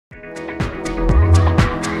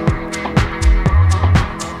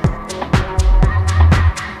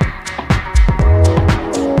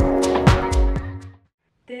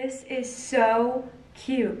so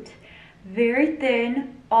cute. Very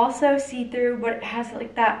thin, also see-through, but it has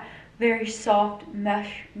like that very soft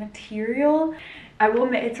mesh material. I will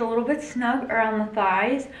admit it's a little bit snug around the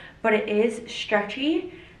thighs, but it is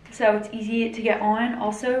stretchy, so it's easy to get on.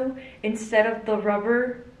 Also, instead of the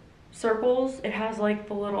rubber circles, it has like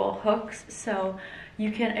the little hooks, so you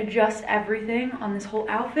can adjust everything on this whole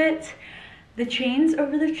outfit. The chains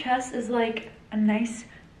over the chest is like a nice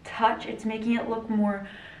touch. It's making it look more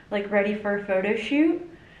like ready for a photo shoot.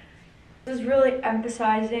 This is really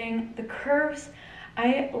emphasizing the curves.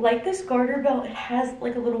 I like this garter belt. It has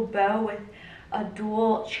like a little bow with a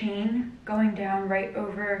dual chain going down right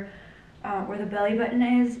over where the belly button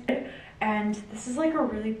is. And this is like a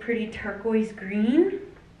really pretty turquoise green.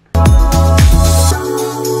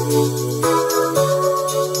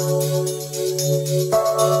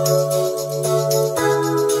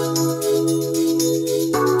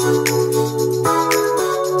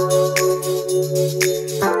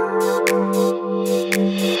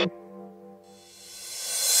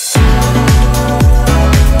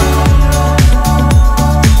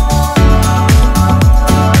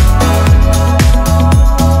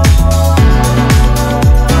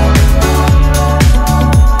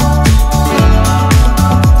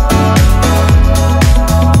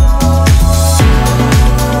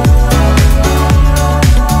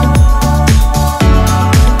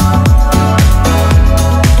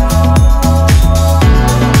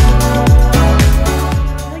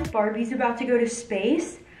 About to go to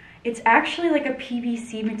space. It's actually like a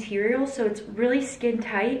PVC material, so it's really skin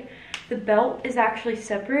tight. The belt is actually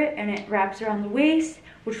separate and it wraps around the waist,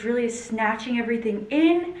 which really is snatching everything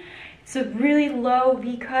in. It's a really low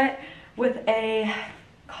V-cut with a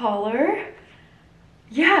collar.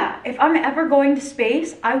 Yeah, if I'm ever going to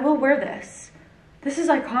space, I will wear this. This is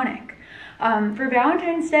iconic. For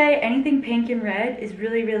Valentine's Day, anything pink and red is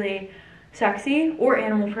really, really sexy, or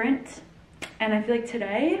animal print. And I feel like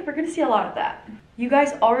today we're gonna see a lot of that. You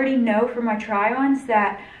guys already know from my try-ons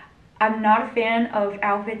that I'm not a fan of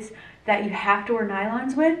outfits that you have to wear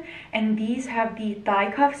nylons with, and these have the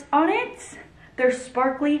thigh cuffs on it. They're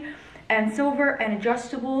sparkly and silver and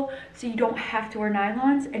adjustable, so you don't have to wear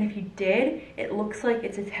nylons, and if you did, it looks like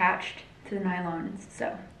it's attached to the nylons.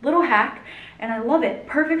 So, little hack, and I love it.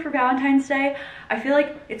 Perfect for Valentine's Day. I feel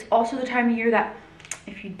like it's also the time of year that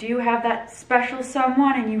if you do have that special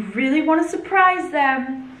someone and you really want to surprise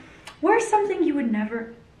them, wear something you would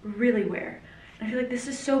never really wear. And I feel like this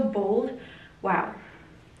is so bold. Wow.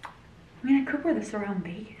 I mean, I could wear this around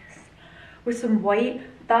Vegas with some white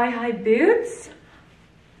thigh-high boots.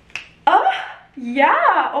 Oh,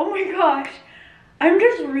 yeah. Oh my gosh. I'm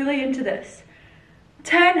just really into this.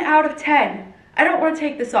 10 out of 10. I don't want to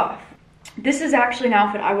take this off. This is actually an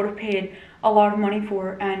outfit I would have paid a lot of money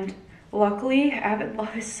for, and luckily,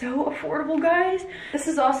 Avidlove is so affordable, guys. This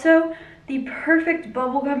is also the perfect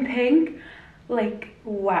bubblegum pink. Like,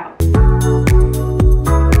 wow.